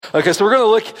Okay, so we're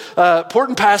going to look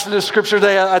important passage of scripture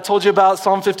today. I told you about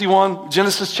Psalm 51,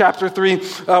 Genesis chapter 3.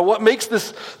 What makes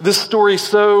this story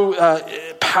so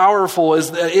powerful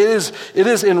is that it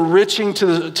is enriching to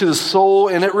the soul,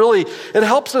 and it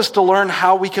helps us to learn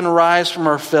how we can rise from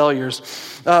our failures.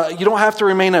 You don't have to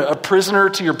remain a prisoner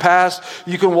to your past.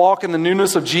 You can walk in the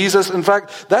newness of Jesus. In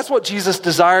fact, that's what Jesus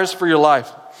desires for your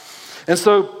life. And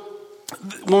so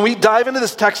when we dive into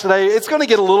this text today, it's going to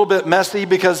get a little bit messy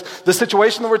because the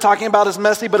situation that we're talking about is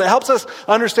messy, but it helps us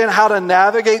understand how to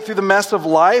navigate through the mess of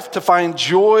life to find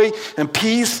joy and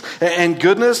peace and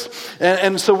goodness.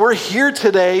 And so we're here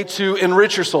today to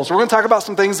enrich your soul. So we're going to talk about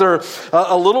some things that are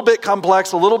a little bit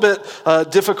complex, a little bit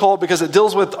difficult because it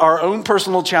deals with our own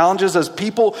personal challenges as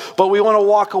people, but we want to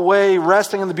walk away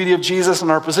resting in the beauty of Jesus and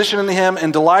our position in Him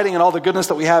and delighting in all the goodness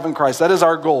that we have in Christ. That is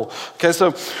our goal. Okay,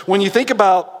 so when you think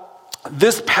about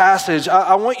this passage,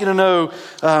 I want you to know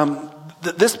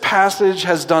that this passage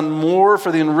has done more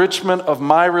for the enrichment of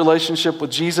my relationship with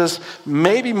Jesus,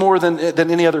 maybe more than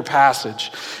any other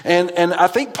passage. And I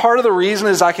think part of the reason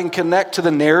is I can connect to the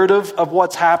narrative of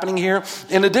what's happening here,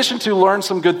 in addition to learn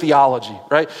some good theology,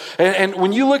 right? And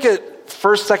when you look at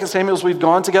 1st, 2nd Samuel as we've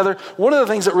gone together, one of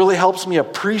the things that really helps me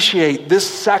appreciate this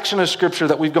section of scripture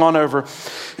that we've gone over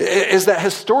is that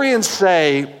historians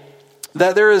say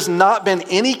that there has not been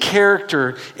any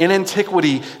character in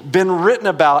antiquity been written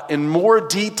about in more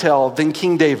detail than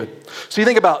King David. So you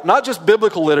think about not just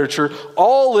biblical literature,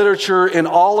 all literature in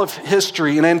all of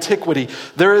history and antiquity.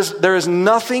 There is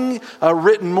nothing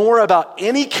written more about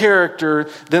any character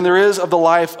than there is of the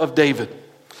life of David.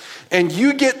 And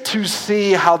you get to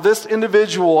see how this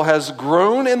individual has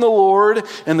grown in the Lord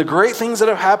and the great things that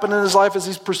have happened in his life as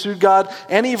he's pursued God,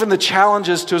 and even the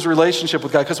challenges to his relationship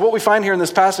with God. Because what we find here in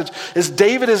this passage is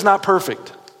David is not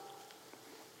perfect.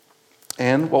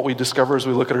 And what we discover as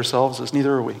we look at ourselves is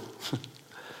neither are we.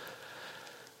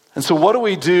 And so what do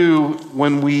we do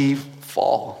when we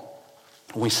fall?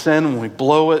 When we sin, when we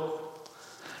blow it?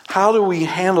 How do we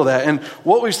handle that? And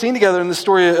what we've seen together in the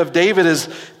story of David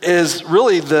is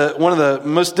really one of the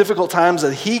most difficult times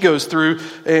that he goes through,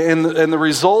 and the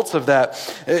results of that.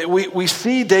 We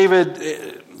see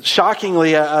David,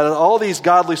 shockingly, out of all these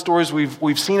godly stories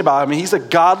we've seen about him, I mean, he's a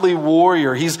godly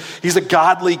warrior. He's a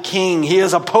godly king. He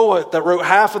is a poet that wrote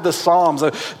half of the Psalms.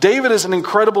 David is an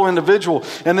incredible individual.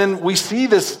 And then we see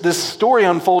this story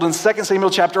unfold in 2 Samuel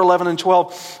chapter 11 and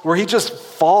 12, where he just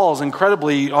falls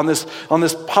incredibly on this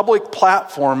public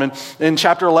platform. And in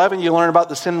chapter 11, you learn about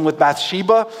the sin with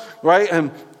Bathsheba,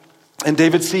 right? And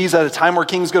David sees at a time where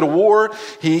kings go to war,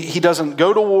 he doesn't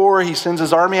go to war, he sends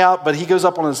his army out, but he goes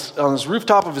up on his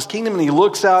rooftop of his kingdom and he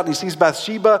looks out and he sees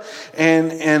Bathsheba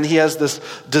and he has this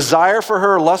desire for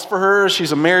her, lust for her.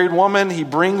 She's a married woman. He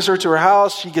brings her to her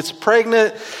house. She gets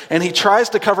pregnant and he tries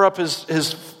to cover up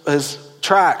his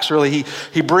tracks, really.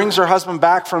 He brings her husband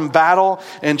back from battle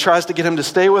and tries to get him to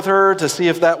stay with her to see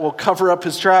if that will cover up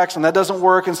his tracks, and that doesn't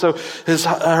work. And so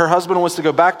her husband wants to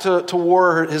go back to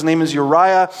war. His name is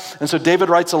Uriah. And so David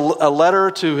writes a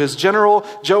letter to his general,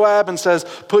 Joab, and says,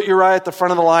 put Uriah at the front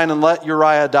of the line and let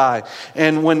Uriah die.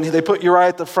 And when they put Uriah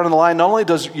at the front of the line, not only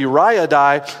does Uriah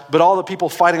die, but all the people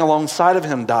fighting alongside of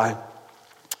him die.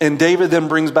 And David then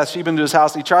brings Bathsheba into his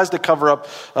house. He tries to cover up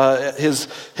his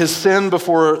sin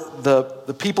before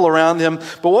the people around him.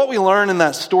 But what we learn in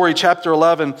that story, chapter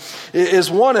 11, is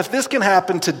one, if this can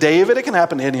happen to David, it can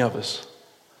happen to any of us.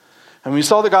 And we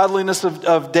saw the godliness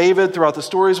of David throughout the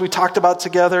stories we talked about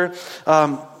together.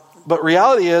 But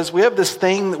reality is we have this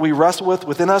thing that we wrestle with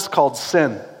within us called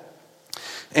sin.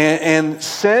 And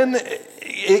sin,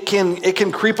 it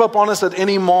can creep up on us at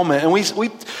any moment. And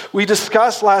we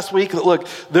discussed last week that, look,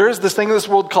 there is this thing in this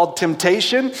world called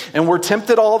temptation, and we're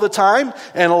tempted all the time.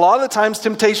 And a lot of the times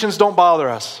temptations don't bother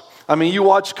us. I mean, you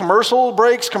watch commercial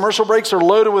breaks are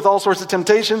loaded with all sorts of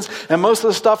temptations, and most of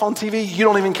the stuff on TV you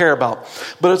don't even care about.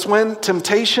 But it's when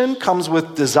temptation comes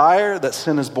with desire that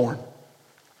sin is born.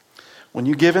 When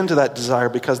you give into that desire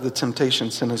because of the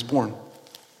temptation, sin is born.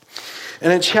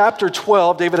 And in chapter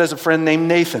 12, David has a friend named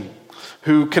Nathan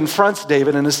who confronts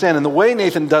David in his sin. And the way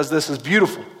Nathan does this is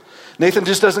beautiful. Nathan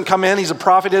just doesn't come in. He's a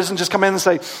prophet. He doesn't just come in and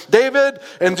say, David,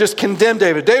 and just condemn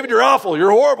David. David, you're awful.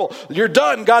 You're horrible. You're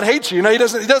done. God hates you. You know, he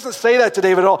doesn't say that to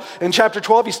David at all. In chapter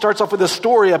 12, he starts off with a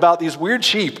story about these weird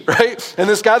sheep, right? And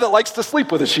this guy that likes to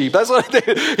sleep with a sheep. That's what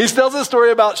he tells a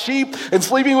story about sheep and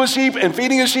sleeping with sheep and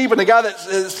feeding a sheep, and the guy that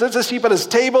sits a sheep at his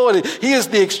table, and he is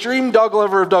the extreme dog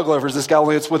lover of dog lovers. This guy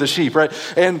only gets with a sheep, right?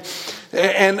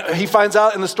 And he finds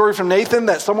out in the story from Nathan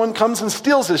that someone comes and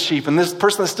steals his sheep. And this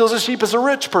person that steals his sheep is a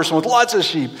rich person with lots of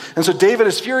sheep. And so David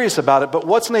is furious about it. But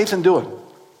what's Nathan doing?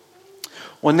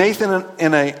 Well, Nathan,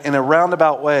 in a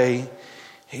roundabout way,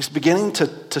 he's beginning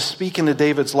to speak into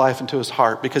David's life, into his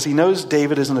heart, because he knows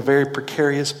David is in a very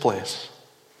precarious place.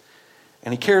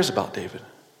 And he cares about David.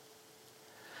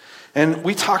 And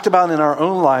we talked about in our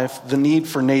own life the need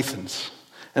for Nathans.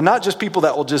 And not just people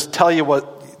that will just tell you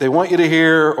what they want you to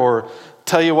hear or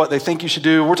tell you what they think you should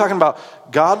do. We're talking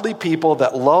about godly people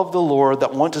that love the Lord,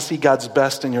 that want to see God's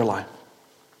best in your life.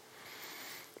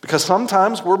 Because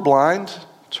sometimes we're blind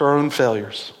to our own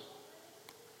failures.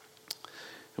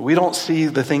 We don't see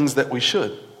the things that we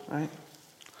should, right?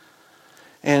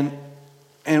 And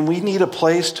we need a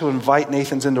place to invite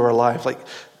Nathans into our life. Like,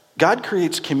 God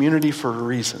creates community for a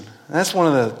reason. And that's one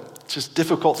of the just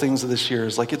difficult things of this year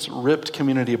is like it's ripped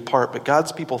community apart, but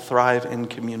God's people thrive in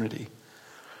community.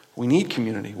 We need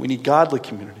community. We need godly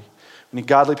community. We need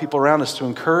godly people around us to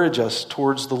encourage us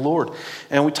towards the Lord.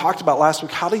 And we talked about last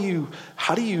week, how do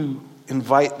you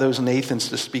invite those Nathans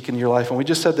to speak into your life? And we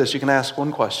just said this, you can ask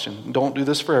one question. Don't do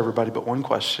this for everybody, but one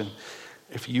question.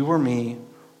 If you were me,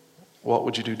 what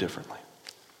would you do differently?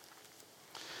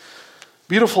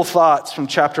 Beautiful thoughts from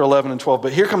chapter 11 and 12,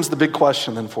 but here comes the big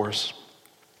question then for us.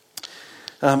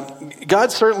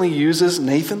 God certainly uses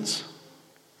Nathans,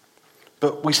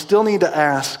 but we still need to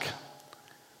ask,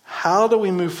 how do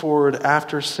we move forward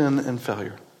after sin and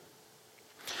failure?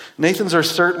 Nathans are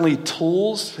certainly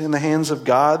tools in the hands of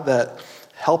God that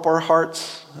help our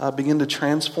hearts begin to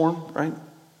transform, right?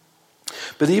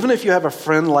 But even if you have a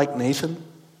friend like Nathan,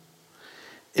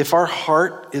 if our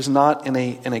heart is not in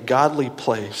a godly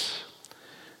place,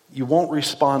 you won't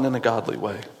respond in a godly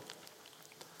way.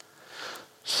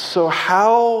 So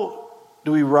how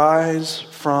do we rise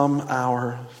from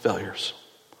our failures?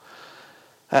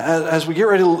 As we get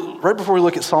ready, right before we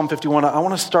look at Psalm 51, I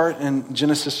want to start in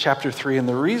Genesis chapter 3. And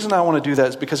the reason I want to do that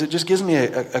is because it just gives me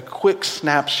a quick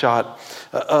snapshot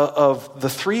of the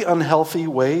three unhealthy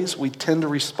ways we tend to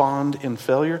respond in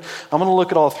failure. I'm going to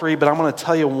look at all three, but I'm going to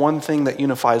tell you one thing that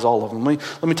unifies all of them.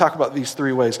 Let me talk about these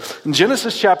three ways. In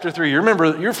Genesis chapter 3, you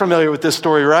remember, you're familiar with this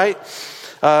story, right?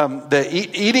 The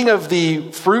eating of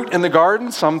the fruit in the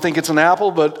garden. Some think it's an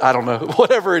apple, but I don't know.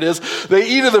 Whatever it is. They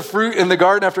eat of the fruit in the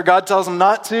garden after God tells them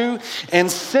not to, and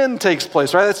sin takes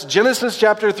place, right? That's Genesis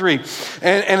chapter 3.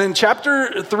 And in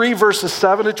chapter 3, verses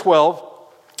 7 to 12,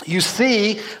 you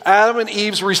see Adam and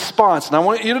Eve's response. And I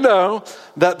want you to know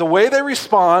that the way they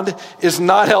respond is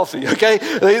not healthy, okay?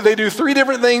 They do three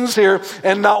different things here,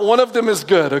 and not one of them is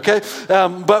good, okay?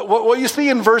 But what you see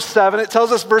in verse 7, it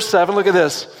tells us, verse 7, look at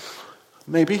this.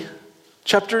 Maybe.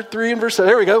 Chapter 3 and verse 7.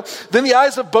 There we go. Then the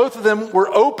eyes of both of them were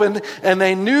opened, and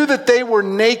they knew that they were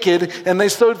naked, and they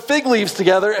sewed fig leaves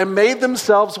together and made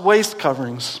themselves waist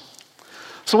coverings.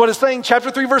 So what it's saying, chapter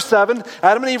 3, verse 7,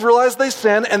 Adam and Eve realize they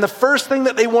sin, and the first thing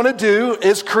that they want to do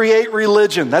is create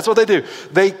religion. That's what they do.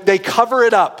 They cover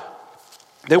it up.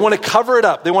 They want to cover it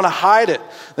up. They want to hide it.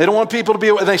 They don't want people to be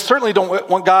aware. They certainly don't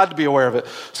want God to be aware of it.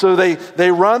 So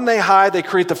they run, they hide, they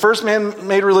create the first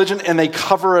man-made religion, and they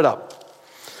cover it up.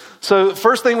 So the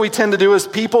first thing we tend to do as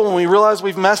people when we realize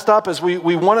we've messed up is we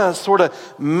want to sort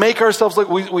of make ourselves look,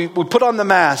 we put on the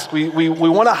mask. We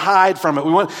want to hide from it.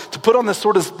 We want to put on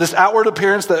this outward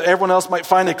appearance that everyone else might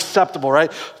find acceptable,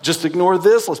 right? Just ignore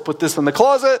this. Let's put this in the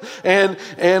closet and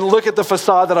look at the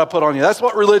facade that I put on you. That's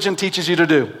what religion teaches you to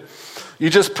do.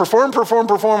 You just perform,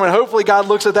 and hopefully God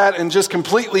looks at that and just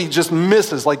completely just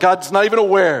misses. Like God's not even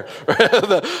aware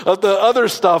of the other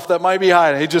stuff that might be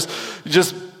hiding. He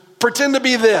just pretend to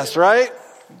be this, right?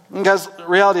 And guys, the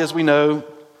reality is we know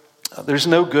there's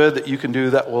no good that you can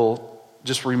do that will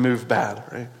just remove bad,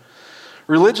 right?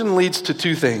 Religion leads to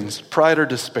two things, pride or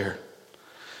despair.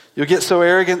 You'll get so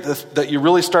arrogant that you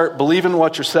really start believing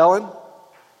what you're selling,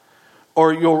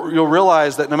 or you'll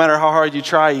realize that no matter how hard you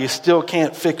try, you still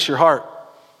can't fix your heart.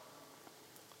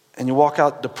 And you walk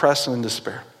out depressed and in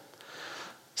despair.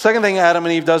 Second thing Adam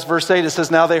and Eve does, verse 8, it says,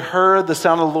 now they heard the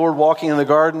sound of the Lord walking in the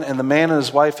garden, and the man and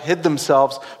his wife hid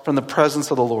themselves from the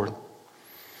presence of the Lord.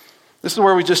 This is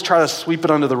where we just try to sweep it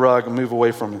under the rug and move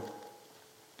away from it.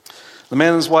 The man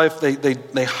and his wife,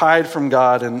 they hide from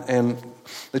God, and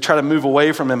they try to move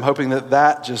away from him, hoping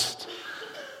that just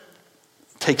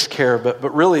takes care of it.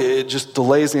 But really, it just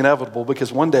delays the inevitable,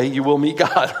 because one day you will meet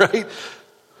God, right?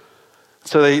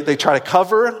 So they try to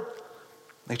cover,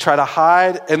 they try to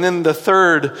hide, and then the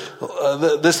third,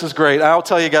 this is great. I'll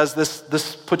tell you guys,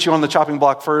 this puts you on the chopping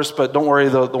block first, but don't worry,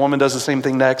 the woman does the same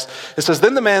thing next. It says,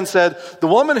 then the man said, the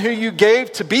woman who you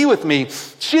gave to be with me,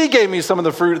 she gave me some of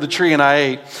the fruit of the tree and I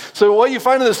ate. So what you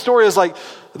find in this story is like,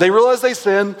 They realize they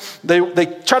sin. They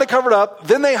try to cover it up.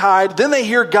 Then they hide. Then they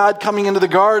hear God coming into the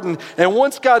garden. And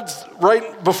once God's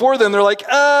right before them, they're like,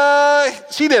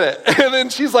 she did it. And then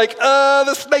she's like,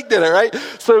 the snake did it, right?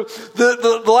 So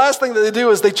the last thing that they do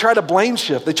is they try to blame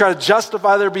shift. They try to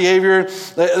justify their behavior.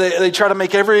 They try to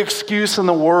make every excuse in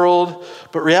the world.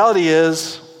 But reality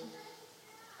is,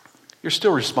 you're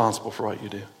still responsible for what you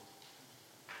do.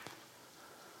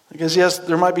 Because yes,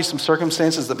 there might be some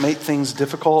circumstances that make things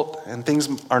difficult and things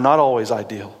are not always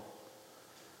ideal.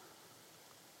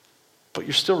 But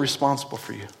you're still responsible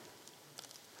for you.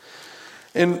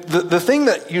 And the thing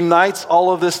that unites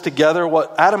all of this together,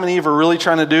 what Adam and Eve are really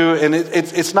trying to do, and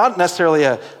it's not necessarily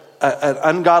an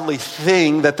ungodly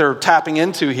thing that they're tapping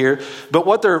into here, but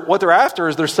what they're after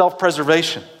is their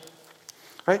self-preservation.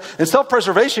 Right? And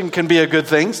self-preservation can be a good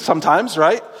thing sometimes,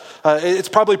 right? It's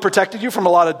probably protected you from a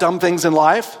lot of dumb things in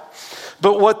life.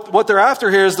 But what they're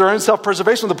after here is their own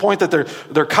self-preservation to the point that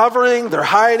they're covering, they're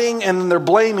hiding, and they're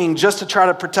blaming just to try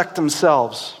to protect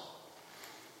themselves.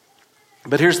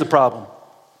 But here's the problem.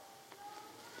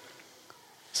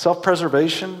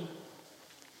 Self-preservation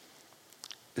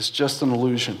is just an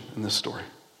illusion in this story.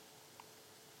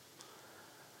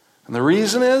 And the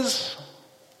reason is,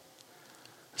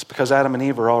 it's because Adam and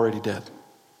Eve are already dead.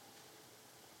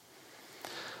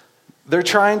 They're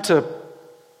trying to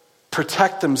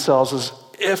protect themselves as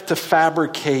if to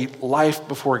fabricate life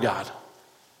before God.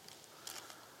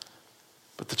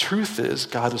 But the truth is,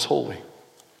 God is holy.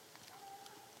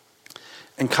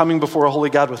 And coming before a holy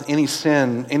God with any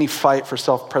sin, any fight for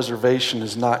self-preservation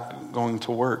is not going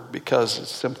to work because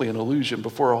it's simply an illusion.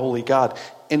 Before a holy God,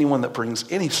 anyone that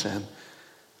brings any sin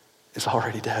is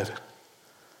already dead.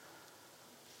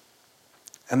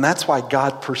 And that's why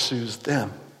God pursues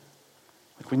them.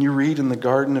 Like when you read in the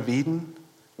Garden of Eden,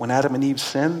 when Adam and Eve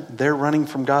sin, they're running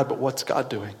from God, but what's God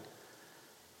doing?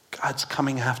 God's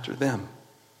coming after them.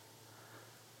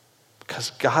 Because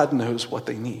God knows what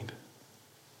they need.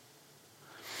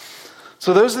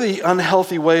 So those are the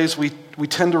unhealthy ways we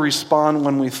tend to respond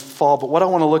when we fall. But what I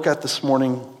want to look at this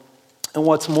morning, and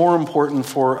what's more important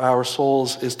for our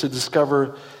souls, is to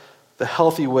discover the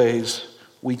healthy ways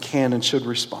we can and should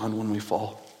respond when we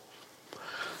fall.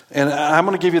 And I'm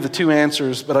going to give you the two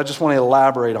answers, but I just want to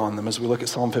elaborate on them as we look at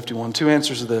Psalm 51. Two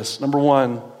answers to this. Number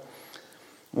one,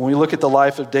 when we look at the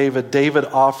life of David, David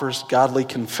offers godly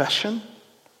confession.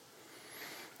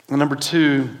 And number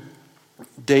two,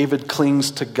 David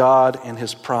clings to God and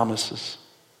his promises.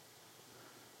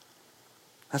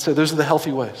 And so those are the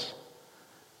healthy ways.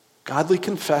 Godly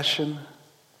confession,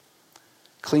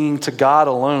 clinging to God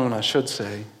alone, I should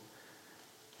say,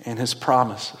 and his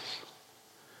promises.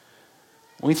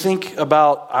 When we think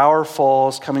about our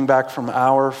falls, coming back from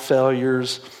our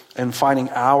failures and finding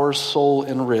our soul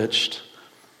enriched,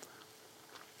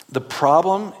 the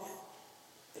problem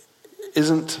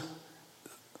isn't,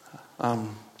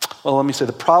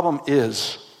 the problem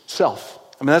is self.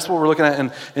 I mean, that's what we're looking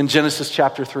at in Genesis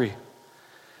chapter 3.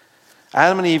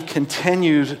 Adam and Eve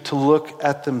continued to look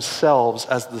at themselves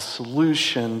as the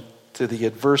solution to the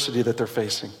adversity that they're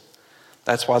facing.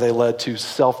 That's why they led to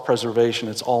self-preservation.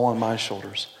 It's all on my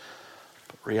shoulders.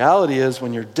 But reality is,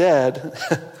 when you're dead,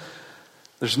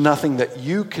 there's nothing that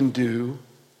you can do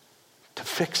to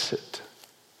fix it.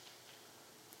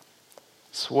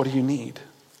 So what do you need?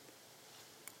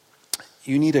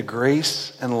 You need a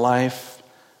grace and life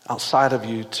outside of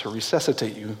you to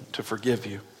resuscitate you, to forgive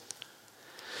you.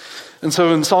 And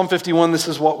so in Psalm 51, this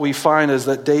is what we find, is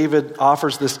that David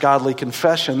offers this godly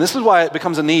confession. This is why it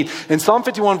becomes a need. In Psalm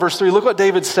 51, verse 3, look what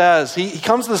David says. He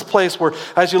comes to this place where,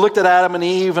 as you looked at Adam and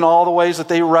Eve and all the ways that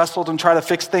they wrestled and tried to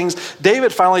fix things,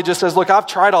 David finally just says, look, I've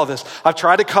tried all this. I've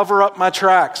tried to cover up my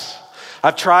tracks.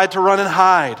 I've tried to run and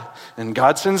hide. And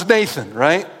God sends Nathan,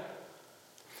 right?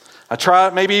 I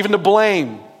tried maybe even to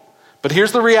blame. But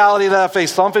here's the reality that I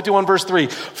face. Psalm 51 verse 3.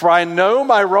 For I know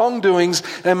my wrongdoings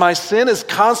and my sin is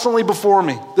constantly before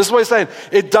me. This is what he's saying.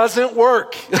 It doesn't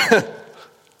work.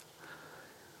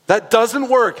 That doesn't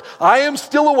work. I am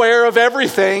still aware of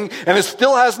everything and it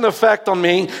still has an effect on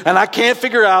me and I can't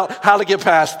figure out how to get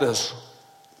past this.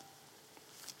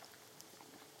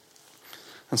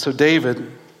 And so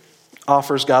David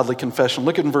offers godly confession.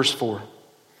 Look at in verse 4.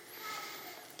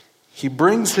 He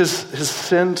brings his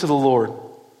sin to the Lord.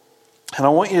 And I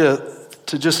want you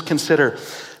to just consider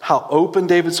how open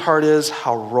David's heart is,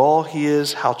 how raw he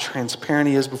is, how transparent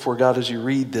he is before God as you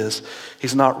read this.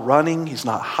 He's not running, he's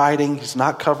not hiding, he's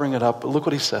not covering it up. But look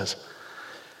what he says.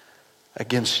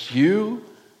 Against you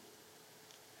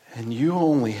and you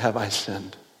only have I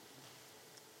sinned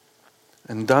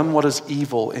and done what is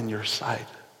evil in your sight,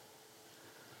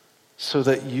 so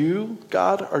that you,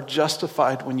 God, are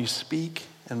justified when you speak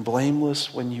and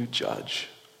blameless when you judge.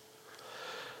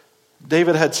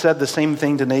 David had said the same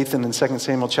thing to Nathan in 2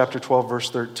 Samuel chapter 12,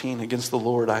 verse 13, against the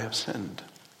Lord I have sinned.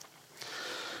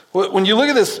 When you look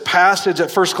at this passage at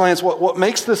first glance, what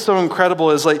makes this so incredible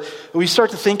is like we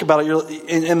start to think about it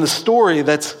in the story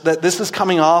that this is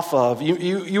coming off of.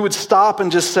 You would stop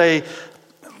and just say,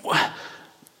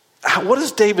 what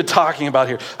is David talking about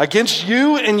here? Against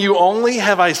you and you only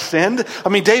have I sinned? I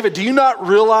mean, David, do you not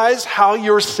realize how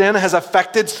your sin has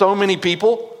affected so many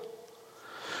people?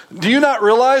 Do you not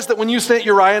realize that when you sent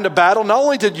Uriah into battle, not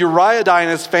only did Uriah die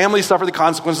and his family suffer the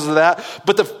consequences of that,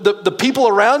 but the people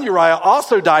around Uriah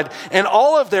also died, and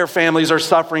all of their families are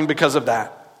suffering because of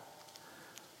that.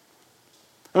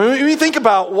 I mean, when you think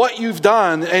about what you've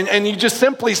done, and you just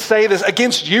simply say this,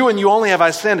 against you and you only have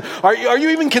I sinned, are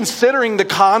you even considering the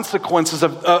consequences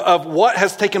of what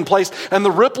has taken place and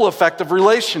the ripple effect of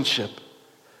relationship?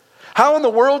 How in the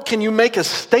world can you make a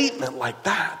statement like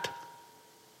that?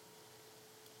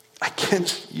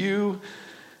 Against you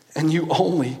and you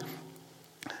only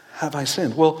have I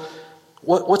sinned. Well,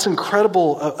 what's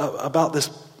incredible about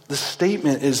this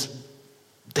statement is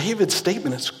David's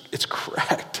statement. It's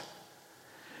correct,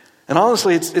 and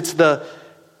honestly, it's the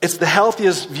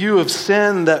healthiest view of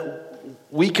sin that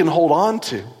we can hold on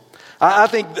to. I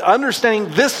think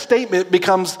understanding this statement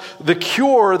becomes the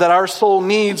cure that our soul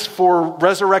needs for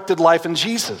resurrected life in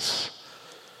Jesus.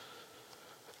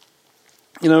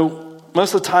 You know,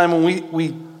 most of the time when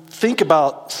we think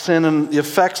about sin and the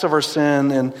effects of our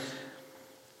sin, and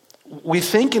we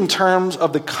think in terms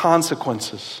of the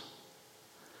consequences.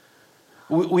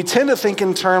 We tend to think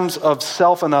in terms of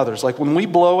self and others. Like when we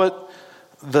blow it,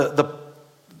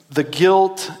 the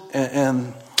guilt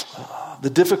and the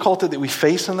difficulty that we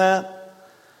face in that,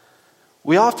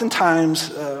 we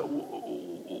oftentimes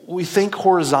we think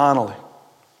horizontally.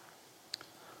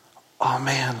 Oh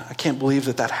man, I can't believe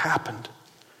that happened.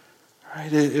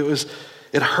 Right?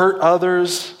 It hurt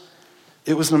others.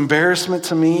 It was an embarrassment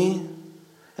to me.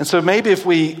 And so maybe if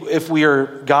we are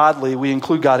godly, we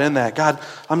include God in that. God,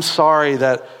 I'm sorry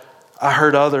that I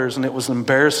hurt others and it was an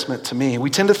embarrassment to me. We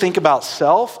tend to think about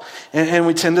self and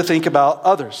we tend to think about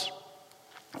others.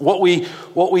 What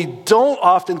we don't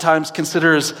oftentimes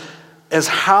consider is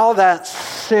how that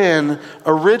sin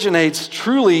originates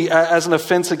truly as an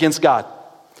offense against God.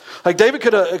 Like David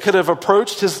could have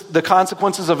approached the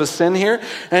consequences of his sin here,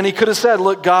 and he could have said,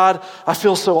 look, God, I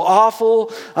feel so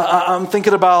awful. I'm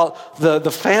thinking about the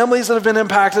families that have been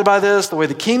impacted by this, the way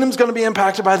the kingdom's going to be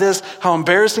impacted by this, how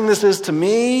embarrassing this is to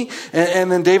me.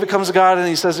 And then David comes to God and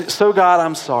he says, so God,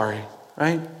 I'm sorry,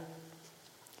 right?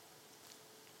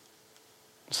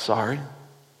 Sorry.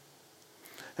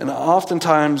 And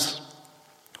oftentimes,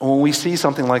 when we see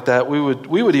something like that, we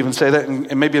would even say that,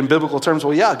 and maybe in biblical terms,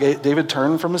 well, yeah, David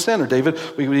turned from his sin, or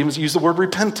we would even use the word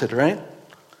repented, right?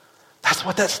 That's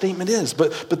what that statement is.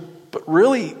 But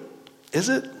really, is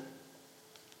it?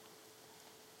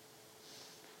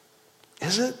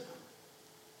 Is it?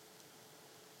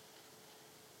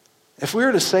 If we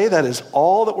were to say that is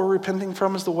all that we're repenting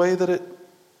from is the way that it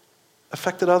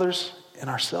affected others and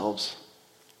ourselves,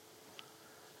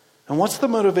 and what's the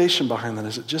motivation behind that?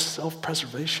 Is it just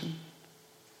self-preservation?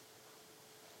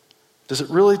 Does it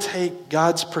really take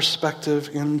God's perspective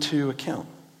into account?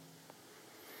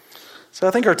 So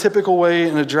I think our typical way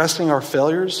in addressing our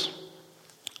failures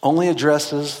only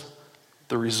addresses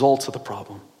the results of the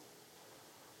problem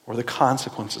or the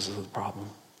consequences of the problem.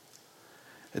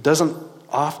 It doesn't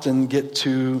often get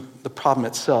to the problem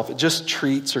itself. It just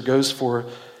treats or goes for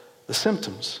the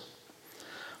symptoms.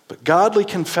 But godly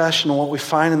confession, what we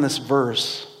find in this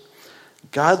verse,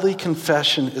 godly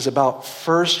confession is about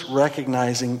first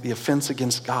recognizing the offense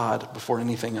against God before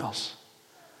anything else.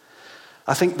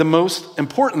 I think the most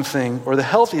important thing, or the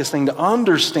healthiest thing to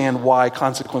understand why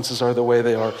consequences are the way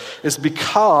they are, is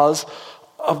because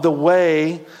of the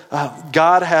way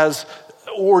God has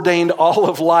ordained all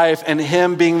of life and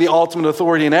Him being the ultimate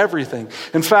authority in everything.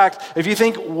 In fact, if you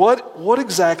think, what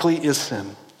exactly is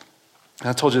sin?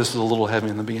 I told you this is a little heavy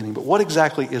in the beginning, but what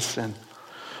exactly is sin?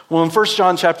 Well, in 1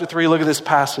 John chapter 3, look at this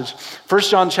passage. 1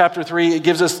 John chapter 3, it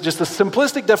gives us just a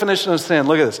simplistic definition of sin.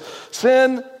 Look at this.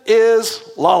 Sin is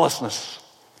lawlessness.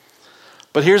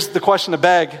 But here's the question to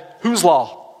beg. Whose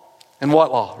law? And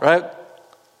what law, right?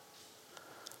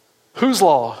 Whose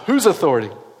law? Whose authority?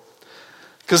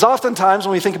 Because oftentimes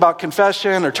when we think about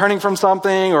confession or turning from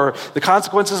something or the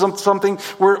consequences of something,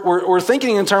 we're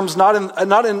thinking in terms not in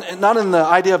the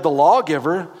idea of the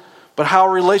lawgiver, but how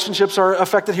relationships are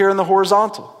affected here in the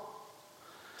horizontal.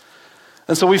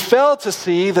 And so we fail to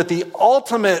see that the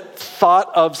ultimate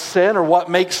thought of sin, or what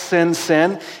makes sin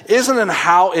sin, isn't in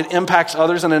how it impacts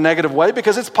others in a negative way,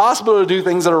 because it's possible to do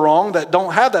things that are wrong that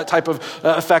don't have that type of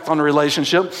effect on a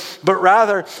relationship, but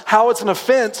rather how it's an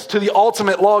offense to the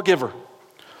ultimate lawgiver.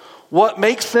 What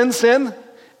makes sin sin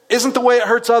isn't the way it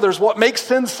hurts others. What makes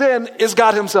sin sin is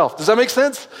God himself. Does that make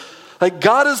sense? Like,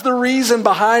 God is the reason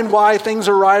behind why things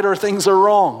are right or things are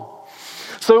wrong.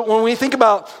 So when we think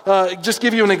about, just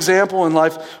give you an example in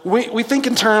life, we think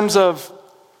in terms of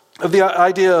the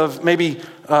idea of maybe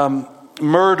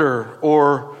murder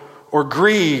or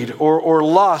greed or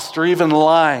lust or even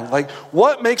lying. Like,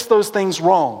 what makes those things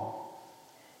wrong?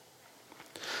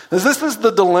 This is the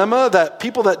dilemma that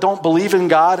people that don't believe in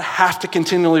God have to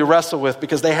continually wrestle with,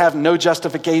 because they have no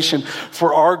justification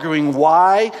for arguing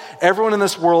why everyone in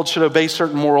this world should obey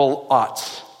certain moral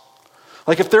oughts.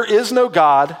 Like, if there is no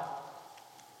God,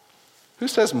 who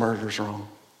says murder's wrong?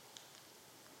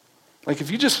 Like,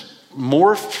 if you just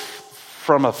morph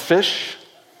from a fish,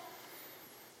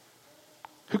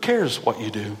 who cares what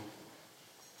you do?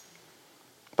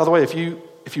 By the way, if you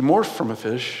morph from a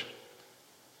fish,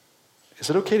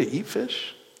 is it okay to eat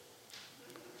fish?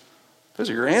 Those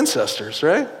are your ancestors,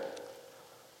 right?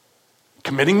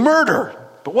 Committing murder.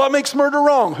 But what makes murder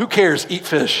wrong? Who cares? Eat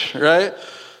fish, right?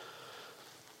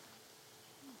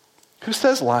 Who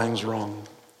says lying's wrong?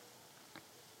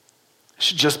 It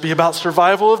should just be about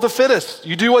survival of the fittest.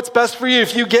 You do what's best for you.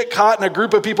 If you get caught and a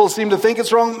group of people seem to think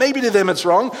it's wrong, maybe to them it's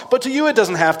wrong, but to you it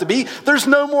doesn't have to be. There's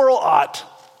no moral ought.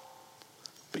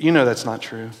 But you know that's not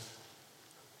true.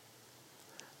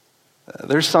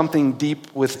 There's something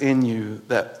deep within you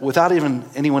that, without even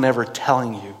anyone ever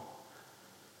telling you,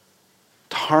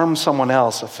 to harm someone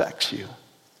else affects you.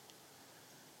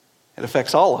 It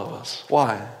affects all of us.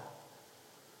 Why?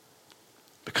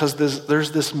 Because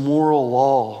there's this moral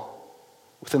law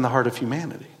within the heart of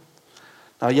humanity.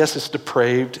 Now, yes, it's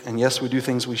depraved, and yes, we do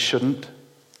things we shouldn't,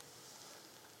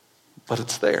 but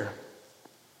it's there.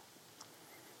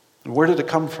 And where did it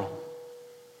come from?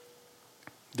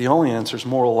 The only answer is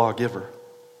moral lawgiver.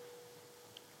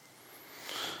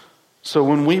 So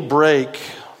when we break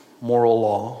moral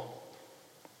law,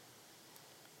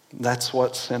 that's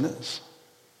what sin is.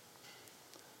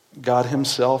 God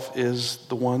himself is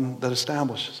the one that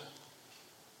establishes it.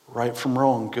 Right from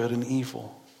wrong, good and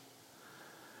evil.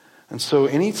 And so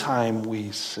anytime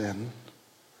we sin,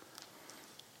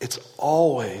 it's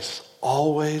always,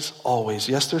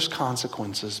 yes, there's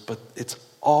consequences, but it's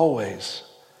always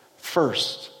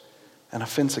first an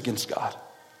offense against God.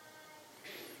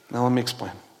 Now let me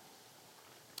explain.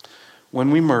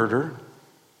 When we murdering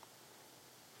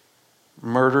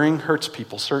hurts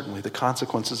people, certainly, the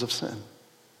consequences of sin.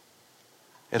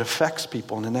 It affects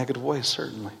people in a negative way,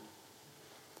 certainly.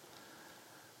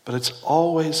 But it's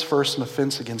always first an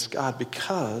offense against God,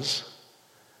 because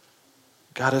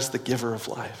God is the giver of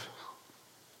life.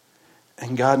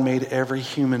 And God made every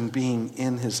human being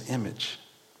in his image.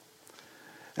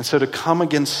 And so to come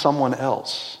against someone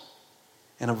else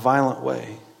in a violent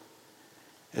way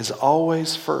is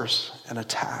always first an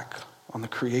attack on the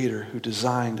Creator who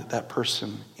designed that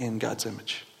person in God's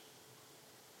image.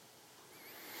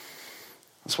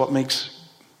 That's what makes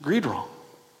greed wrong.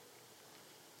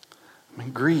 I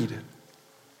mean, greed.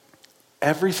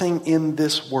 Everything in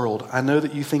this world, I know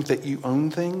that you think that you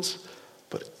own things,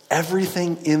 but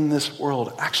everything in this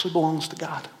world actually belongs to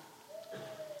God.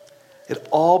 It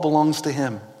all belongs to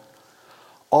him.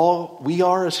 All we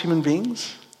are as human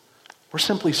beings, we're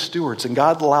simply stewards, and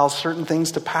God allows certain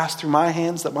things to pass through my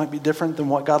hands that might be different than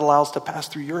what God allows to pass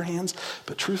through your hands,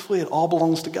 but truthfully it all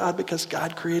belongs to God because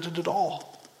God created it all.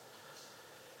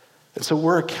 And so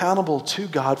we're accountable to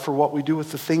God for what we do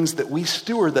with the things that we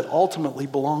steward that ultimately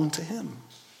belong to him.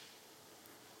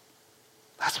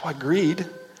 That's why greed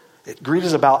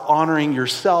is about honoring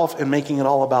yourself and making it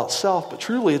all about self, but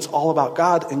truly it's all about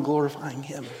God and glorifying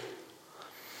him.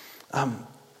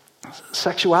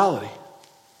 Sexuality.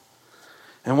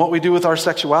 And what we do with our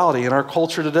sexuality in our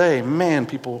culture today, man,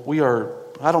 people,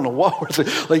 I don't know what we're saying.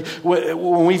 Like,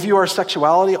 when we view our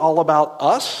sexuality all about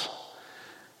us,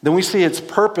 then we see its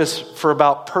purpose for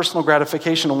about personal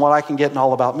gratification and what I can get and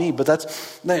all about me. But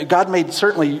God made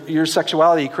certainly your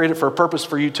sexuality, he created for a purpose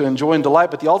for you to enjoy and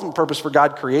delight, but the ultimate purpose for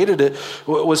God created it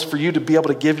was for you to be able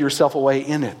to give yourself away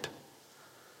in it.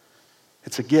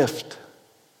 It's a gift.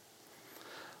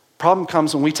 Problem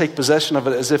comes when we take possession of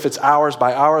it as if it's ours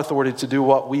by our authority to do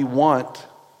what we want.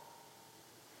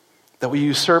 that we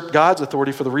usurp God's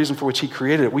authority for the reason for which he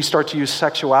created it. We start to use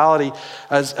sexuality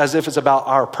as if it's about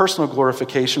our personal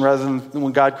glorification rather than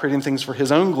when God creating things for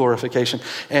his own glorification.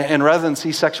 And rather than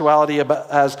see sexuality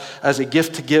as a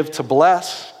gift to give to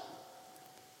bless,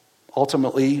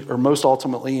 ultimately, or most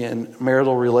ultimately in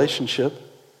marital relationship,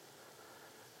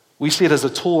 we see it as a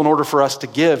tool in order for us to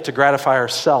give, to gratify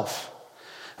ourselves.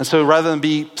 And so rather than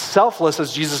be selfless,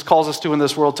 as Jesus calls us to in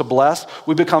this world, to bless,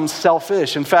 we become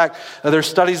selfish. In fact, there's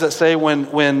studies that say when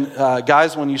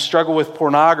you struggle with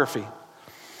pornography,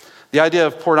 the idea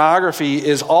of pornography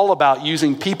is all about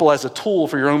using people as a tool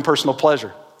for your own personal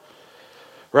pleasure.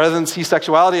 Rather than see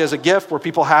sexuality as a gift where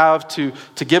people have to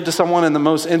give to someone in the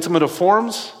most intimate of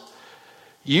forms,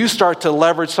 you start to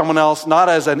leverage someone else not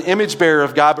as an image bearer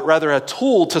of God, but rather a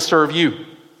tool to serve you.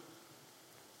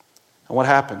 And what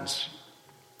happens?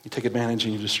 You take advantage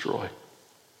and you destroy.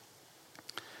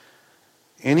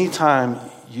 Anytime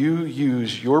you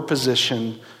use your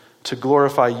position to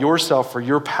glorify yourself for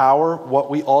your power, what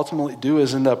we ultimately do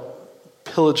is end up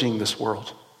pillaging this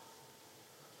world.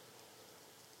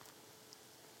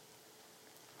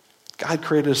 God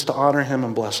created us to honor him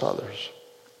and bless others.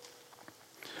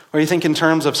 Or you think in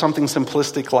terms of something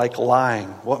simplistic like lying.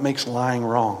 What makes lying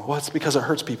wrong? Well, it's because it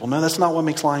hurts people. No, that's not what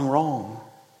makes lying wrong.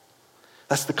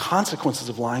 That's the consequences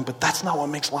of lying, but that's not what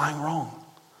makes lying wrong.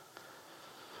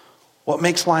 What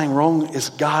makes lying wrong is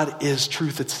God is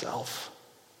truth itself.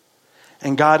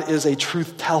 And God is a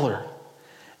truth teller.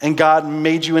 And God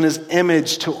made you in his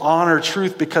image to honor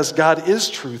truth because God is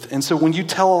truth. And so when you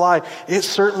tell a lie, it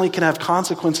certainly can have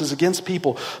consequences against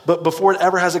people. But before it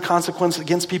ever has a consequence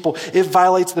against people, it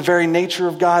violates the very nature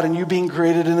of God and you being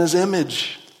created in his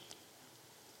image.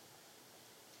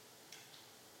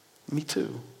 Me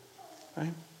too.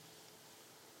 Right?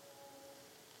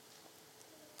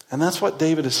 And that's what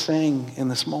David is saying in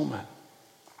this moment.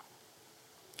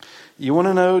 You want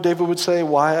to know, David would say,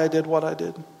 why I did what I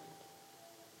did?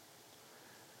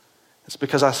 It's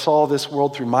because I saw this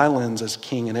world through my lens as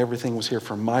king and everything was here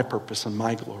for my purpose and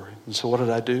my glory. And so what did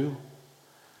I do?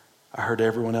 I heard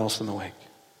everyone else in the wake.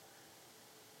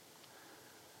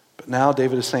 But now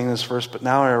David is saying this verse, but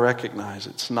now I recognize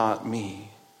it's not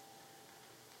me.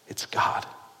 It's God.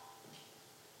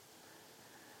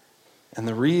 And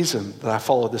the reason that I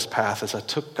followed this path is I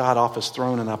took God off his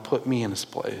throne and I put me in his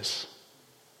place.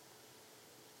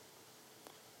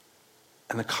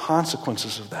 And the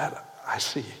consequences of that I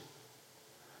see.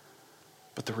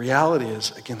 But the reality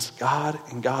is, against God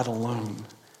and God alone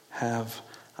have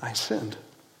I sinned.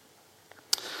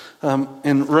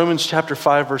 In Romans chapter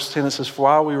 5, verse 10, it says, for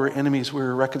while we were enemies, we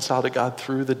were reconciled to God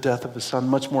through the death of his son.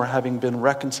 Much more, having been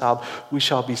reconciled, we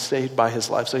shall be saved by his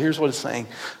life. So here's what it's saying.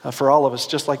 For all of us,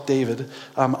 just like David,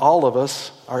 all of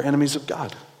us are enemies of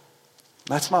God.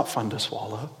 That's not fun to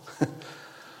swallow.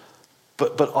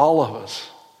 but all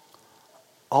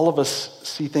of us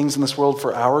see things in this world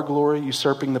for our glory,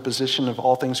 usurping the position of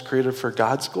all things created for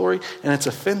God's glory, and it's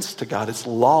offense to God. It's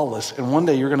lawless. And one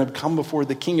day you're going to come before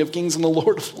the King of Kings and the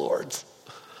Lord of Lords.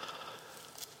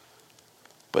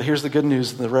 But here's the good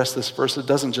news in the rest of this verse. It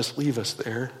doesn't just leave us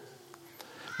there.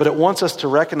 But it wants us to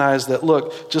recognize that,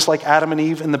 look, just like Adam and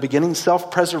Eve in the beginning,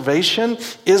 self-preservation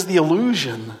is the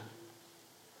illusion.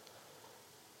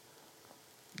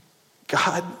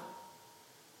 God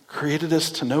created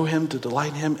us to know him, to delight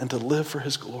in him, and to live for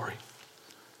his glory.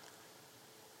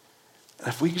 And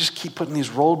if we just keep putting these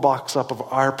roadblocks up of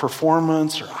our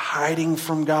performance or hiding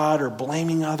from God or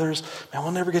blaming others, man,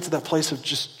 we'll never get to that place of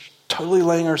just totally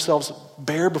laying ourselves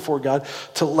bare before God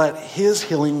to let his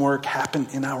healing work happen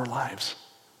in our lives.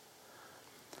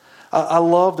 I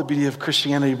love the beauty of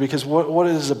Christianity because what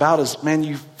it is about is, man,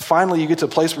 you get to a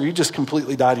place where you just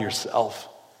completely die to yourself.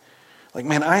 Like,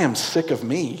 man, I am sick of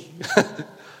me.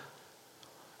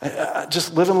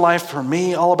 Just living life for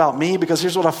me, all about me, because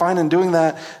here's what I find in doing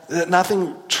that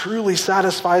nothing truly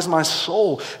satisfies my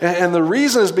soul. And the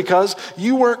reason is because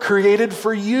you weren't created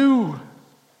for you.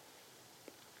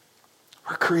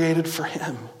 We're created for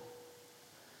him.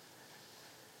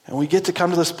 And we get to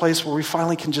come to this place where we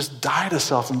finally can just die to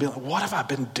self and be like, what have I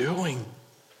been doing?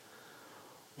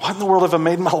 What in the world have I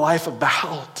made my life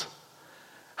about?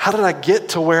 How did I get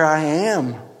to where I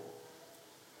am?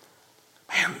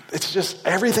 Man, it's just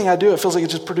everything I do, it feels like it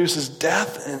just produces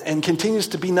death and continues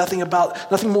to be nothing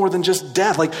more than just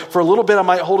death. Like for a little bit I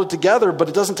might hold it together, but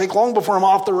it doesn't take long before I'm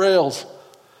off the rails.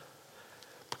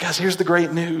 But guys, here's the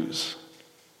great news.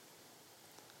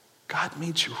 God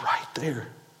meets you right there.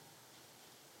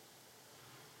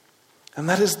 And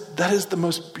that is the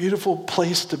most beautiful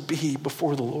place to be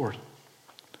before the Lord.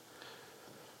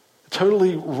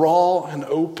 Totally raw and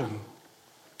open.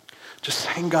 Just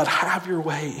saying, God, have your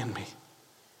way in me.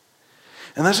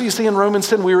 And that's what you see in Romans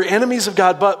 10. We were enemies of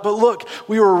God, but look,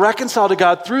 we were reconciled to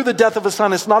God through the death of His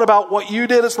Son. It's not about what you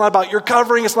did. It's not about your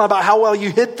covering. It's not about how well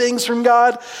you hid things from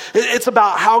God. It's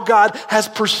about how God has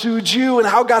pursued you and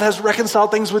how God has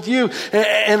reconciled things with you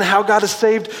and how God has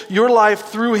saved your life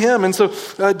through Him. And so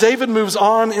David moves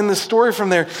on in the story from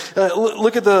there.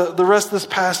 Look at the rest of this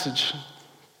passage.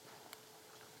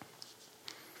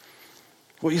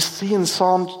 What you see in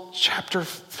Psalm chapter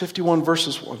 51,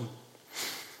 verses 1.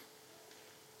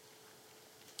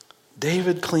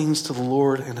 David clings to the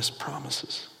Lord and His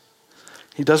promises.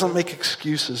 He doesn't make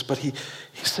excuses, but he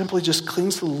simply just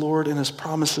clings to the Lord and His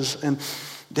promises. And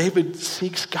David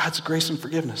seeks God's grace and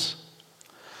forgiveness.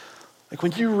 Like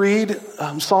when you read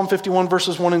Psalm 51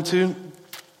 verses 1 and 2,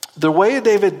 the way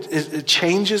David it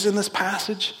changes in this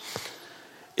passage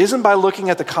isn't by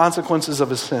looking at the consequences of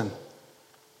his sin.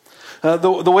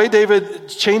 The way David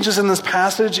changes in this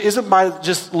passage isn't by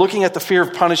just looking at the fear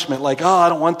of punishment, like, oh, I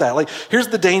don't want that. Like, here's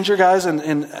the danger, guys,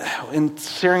 in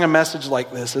sharing a message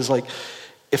like this is like,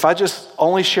 if I just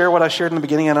only share what I shared in the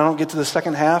beginning and I don't get to the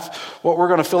second half, what we're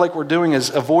going to feel like we're doing is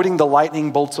avoiding the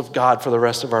lightning bolts of God for the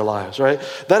rest of our lives, right?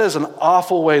 That is an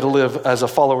awful way to live as a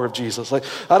follower of Jesus. Like,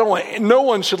 no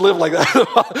one should live like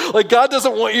that. Like, God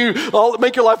doesn't want you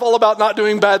make your life all about not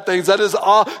doing bad things. That is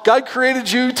God created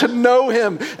you to know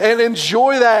Him and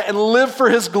enjoy that and live for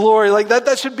His glory. Like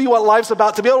that should be what life's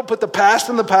about, to be able to put the past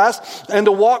in the past and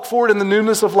to walk forward in the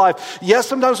newness of life. Yes,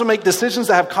 sometimes we make decisions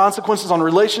that have consequences on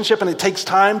relationship and it takes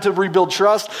time to rebuild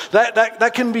trust.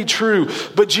 That can be true.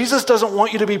 But Jesus doesn't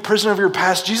want you to be a prisoner of your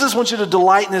past. Jesus wants you to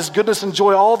delight in His goodness,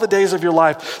 enjoy all the days of your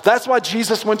life. That's why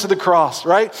Jesus went to the cross,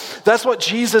 right? That's what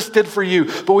Jesus did for you.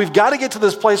 But we've got to get to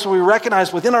this place where we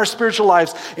recognize within our spiritual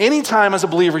lives, anytime as a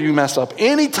believer you mess up,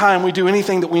 anytime we do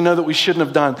anything that we know that we shouldn't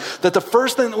have done, that the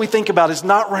first thing that we think about is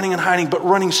not running and hiding, but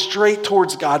running straight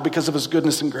towards God because of His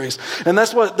goodness and grace. And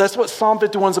that's what Psalm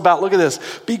 51 is about. Look at this.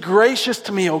 Be gracious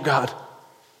to me, O God,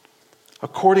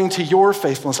 according to your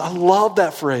faithfulness. I love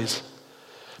that phrase.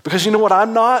 Because you know what?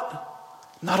 I'm not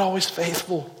always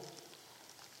faithful.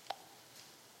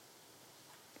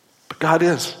 But God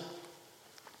is.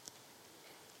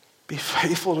 Be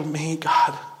faithful to me,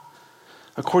 God.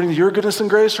 According to your goodness and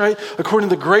grace, right? According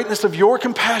to the greatness of your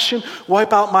compassion,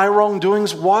 wipe out my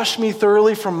wrongdoings, wash me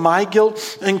thoroughly from my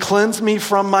guilt, and cleanse me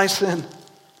from my sin.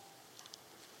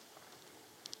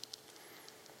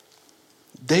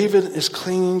 David is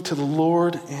clinging to the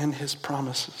Lord and His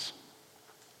promises.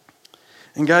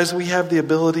 And guys, we have the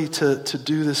ability to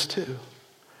do this too.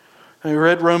 I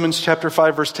read Romans chapter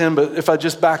 5 verse 10, but if I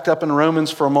just backed up in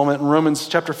Romans for a moment, in Romans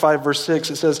chapter 5 verse 6,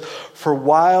 it says, "For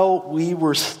while we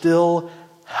were still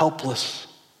helpless,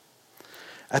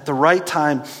 at the right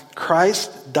time,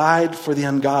 Christ died for the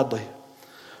ungodly.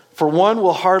 For one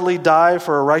will hardly die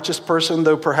for a righteous person,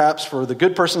 though perhaps for the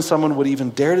good person someone would even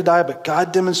dare to die. But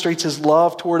God demonstrates His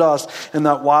love toward us in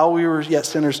that while we were yet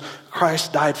sinners,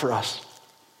 Christ died for us."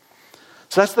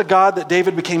 So that's the God that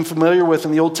David became familiar with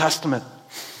in the Old Testament.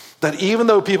 That even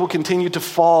though people continued to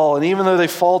fall, and even though they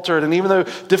faltered, and even though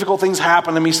difficult things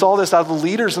happened, and we saw this out of the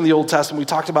leaders in the Old Testament we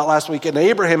talked about last week, and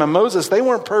Abraham and Moses, they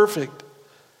weren't perfect.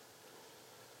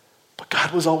 But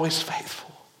God was always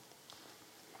faithful.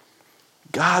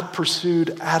 God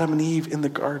pursued Adam and Eve in the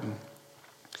garden.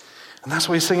 And that's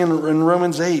why he's saying in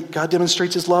Romans 8, God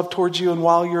demonstrates His love towards you, and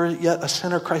while you're yet a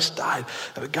sinner, Christ died.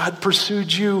 God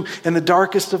pursued you in the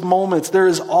darkest of moments. There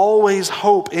is always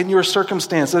hope in your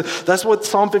circumstance. That's what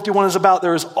Psalm 51 is about.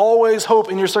 There is always hope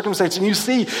in your circumstance. And you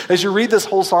see, as you read this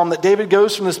whole psalm, that David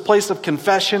goes from this place of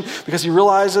confession because he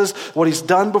realizes what he's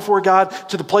done before God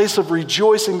to the place of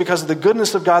rejoicing because of the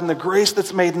goodness of God and the grace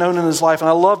that's made known in his life. And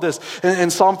I love this. In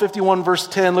Psalm 51 verse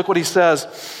 10, look what he says.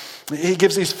 He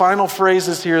gives these final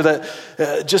phrases here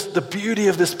that just the beauty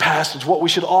of this passage, what we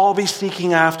should all be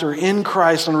seeking after in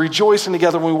Christ and rejoicing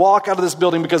together when we walk out of this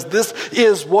building, because this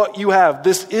is what you have.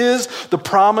 This is the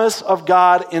promise of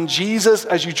God in Jesus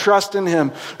as you trust in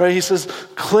Him. Right? He says,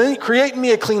 "Create in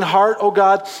me a clean heart, O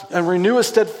God, and renew a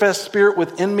steadfast spirit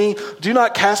within me. Do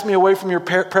not cast me away from your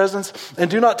presence,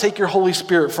 and do not take your Holy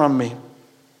Spirit from me."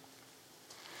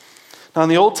 Now in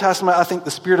the Old Testament, I think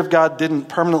the Spirit of God didn't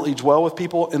permanently dwell with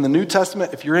people. In the New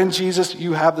Testament, if you're in Jesus,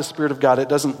 you have the Spirit of God. It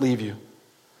doesn't leave you.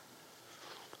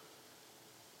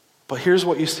 But here's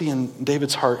what you see in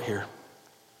David's heart here.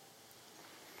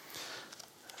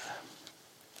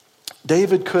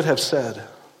 David could have said,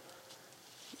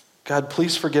 "God,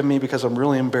 please forgive me because I'm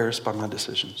really embarrassed by my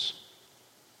decisions."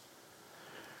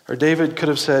 Or David could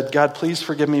have said, "God, please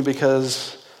forgive me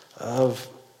because of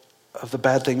the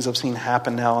bad things I've seen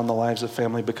happen now in the lives of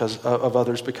family because of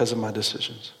others because of my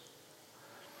decisions."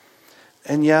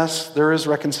 And yes, there is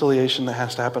reconciliation that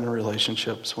has to happen in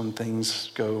relationships when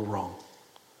things go wrong.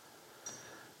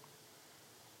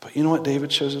 But you know what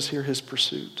David shows us here? His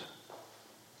pursuit.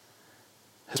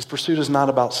 His pursuit is not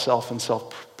about self and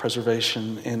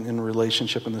self-preservation in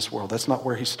relationship in this world. That's not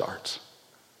where he starts.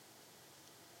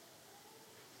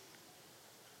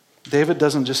 David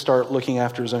doesn't just start looking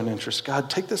after his own interests. God,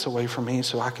 take this away from me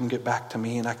so I can get back to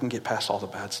me and I can get past all the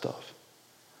bad stuff.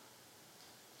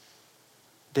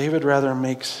 David rather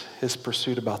makes his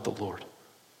pursuit about the Lord.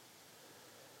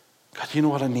 God, you know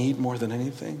what I need more than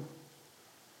anything?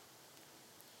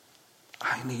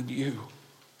 I need you.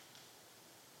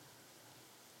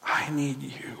 I need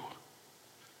you.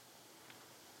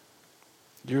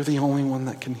 You're the only one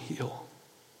that can heal.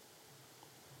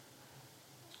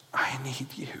 I need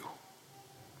you.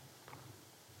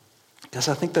 Because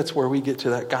I think that's where we get to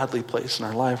that godly place in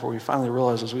our life where we finally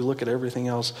realize as we look at everything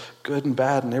else, good and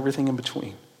bad and everything in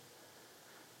between,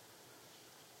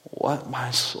 what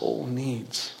my soul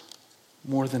needs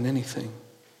more than anything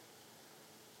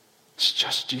is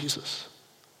just Jesus.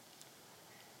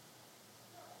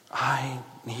 I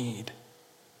need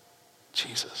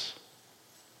Jesus.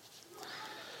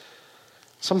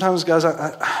 Sometimes, guys,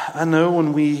 I know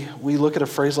when we look at a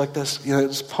phrase like this,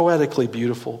 it's poetically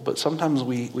beautiful, but sometimes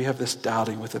we have this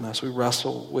doubting within us. We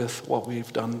wrestle with what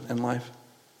we've done in life.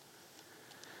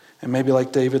 And maybe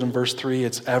like David in verse 3,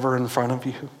 it's ever in front of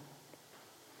you.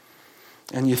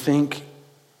 And you think,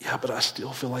 yeah, but I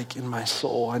still feel like in my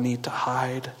soul I need to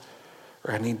hide,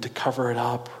 or I need to cover it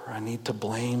up, or I need to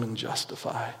blame and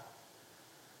justify.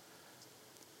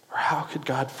 Or how could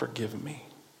God forgive me?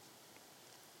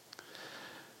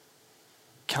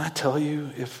 Can I tell you,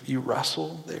 if you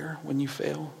wrestle there when you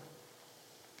fail,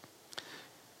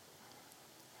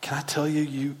 can I tell you,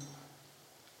 you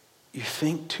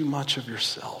think too much of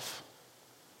yourself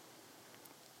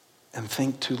and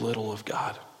think too little of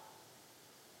God.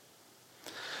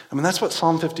 I mean, that's what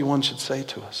Psalm 51 should say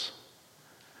to us.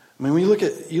 I mean,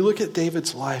 you look at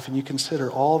David's life and you consider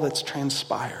all that's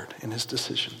transpired in his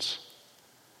decisions.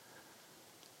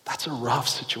 That's a rough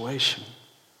situation.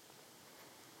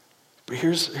 But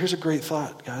here's a great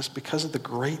thought, guys. Because of the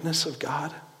greatness of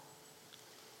God,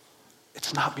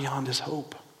 it's not beyond his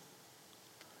hope.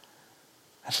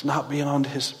 It's not beyond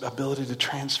his ability to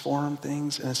transform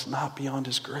things, and it's not beyond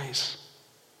his grace.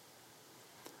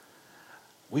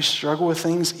 We struggle with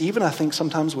things, even I think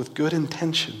sometimes with good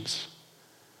intentions,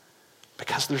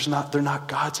 because they're not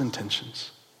God's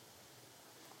intentions.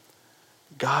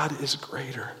 God is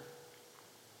greater.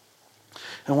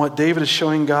 And what David is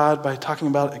showing God by talking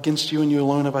about against you and you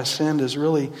alone have I sinned is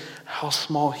really how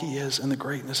small he is and the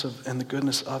greatness of and the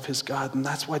goodness of his God. And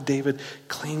that's why David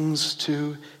clings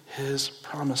to his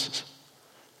promises.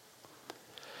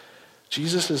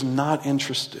 Jesus is not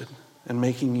interested in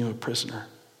making you a prisoner.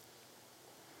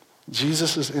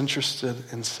 Jesus is interested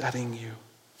in setting you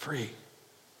free.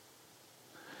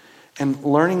 And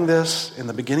learning this in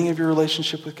the beginning of your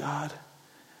relationship with God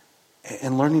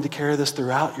and learning to carry this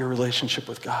throughout your relationship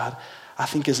with God, I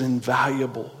think is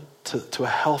invaluable to a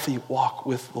healthy walk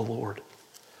with the Lord.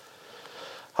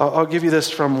 I'll give you this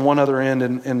from one other end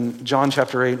in John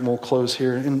chapter 8, and we'll close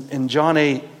here. In John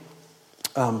 8,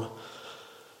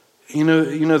 you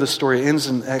know the story. It ends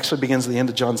and actually begins at the end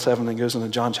of John 7 and goes into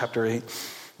John chapter 8.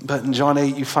 But in John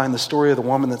 8, you find the story of the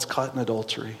woman that's caught in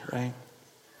adultery, right?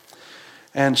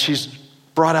 And she's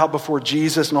brought out before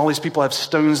Jesus, and all these people have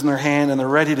stones in their hand, and they're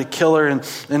ready to kill her.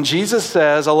 And Jesus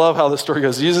says, I love how the story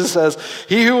goes. Jesus says,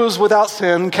 he who is without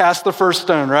sin cast the first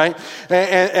stone, right?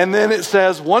 And then it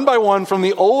says, one by one, from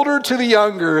the older to the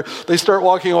younger, they start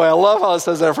walking away. I love how it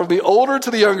says that. From the older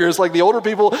to the younger, it's like the older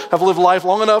people have lived life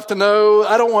long enough to know,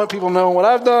 I don't want people knowing what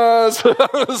I've done, so I'm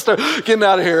going to start getting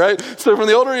out of here, right? So from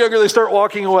the older to younger, they start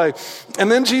walking away. And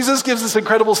then Jesus gives this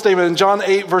incredible statement in John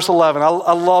 8, verse 11. I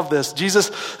love this. Jesus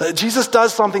does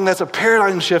something that's a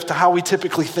paradigm shift to how we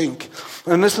typically think.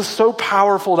 And this is so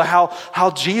powerful to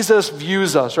how Jesus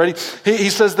views us, right? He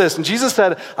says this, and Jesus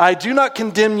said, I do not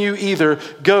condemn you either.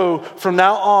 Go, from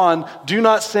now on, do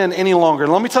not sin any longer.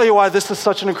 And let me tell you why this is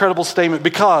such an incredible statement.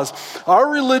 Because our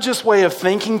religious way of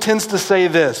thinking tends to say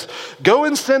this, go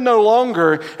and sin no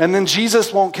longer, and then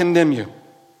Jesus won't condemn you.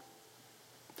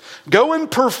 Go and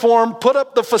perform, put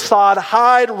up the facade,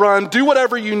 hide, run, do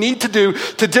whatever you need to do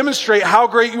to demonstrate how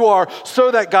great you are so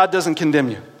that God doesn't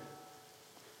condemn you.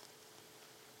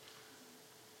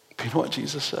 But you know what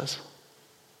Jesus says?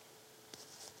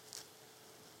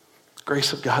 The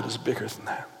grace of God is bigger than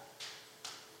that.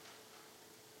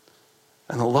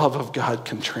 And the love of God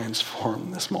can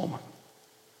transform this moment.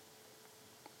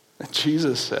 And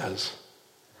Jesus says,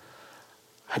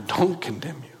 I don't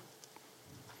condemn you.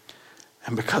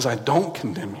 And because I don't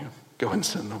condemn you, go and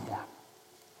sin no more.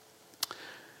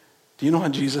 Do you know why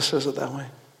Jesus says it that way?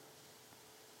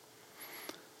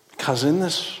 Because in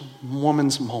this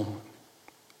woman's moment,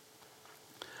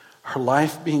 her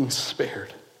life being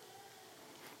spared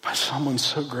by someone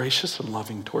so gracious and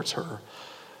loving towards her,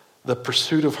 the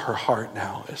pursuit of her heart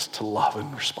now is to love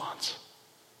in response.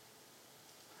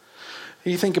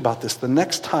 You think about this. The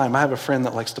next time, I have a friend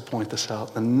that likes to point this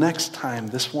out, the next time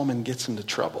this woman gets into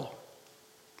trouble,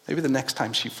 maybe the next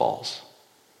time she falls,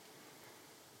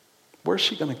 where's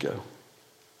she going to go?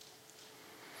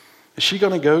 Is she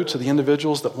going to go to the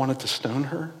individuals that wanted to stone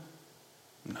her?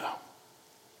 No.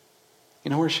 You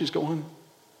know where she's going?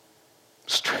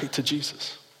 Straight to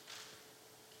Jesus.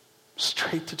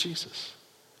 Straight to Jesus.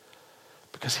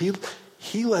 Because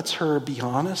he lets her be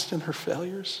honest in her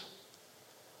failures,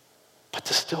 but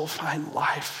to still find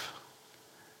life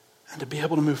and to be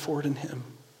able to move forward in him.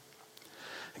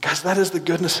 And guys, that is the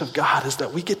goodness of God, is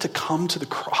that we get to come to the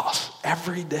cross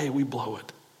every day we blow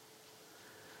it.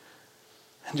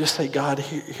 And just say, God,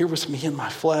 here was me in my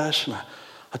flesh, and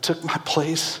I took my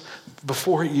place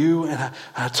before you, and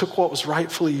I took what was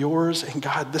rightfully yours, and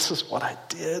God, this is what I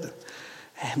did.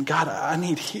 And God, I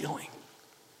need healing.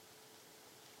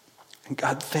 And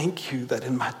God, thank you that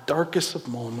in my darkest of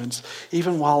moments,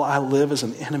 even while I live as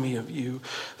an enemy of you,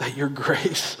 that your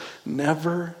grace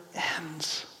never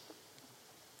ends.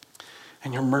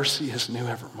 And your mercy is new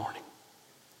every morning.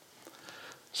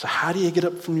 So how do you get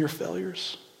up from your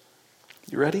failures?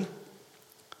 You ready?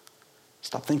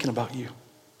 Stop thinking about you.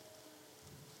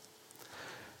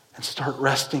 And start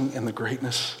resting in the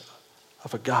greatness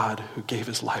of a God who gave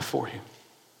his life for you.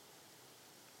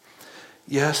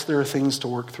 Yes, there are things to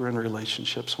work through in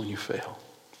relationships when you fail.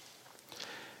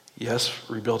 Yes,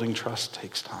 rebuilding trust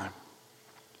takes time.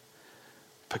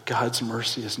 But God's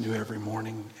mercy is new every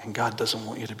morning, and God doesn't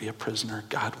want you to be a prisoner.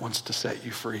 God wants to set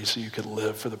you free so you can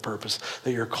live for the purpose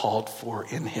that you're called for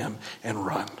in him and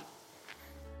run.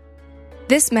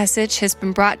 This message has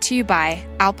been brought to you by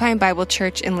Alpine Bible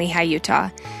Church in Lehi, Utah.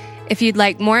 If you'd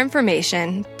like more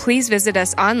information, please visit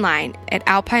us online at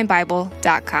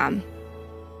alpinebible.com.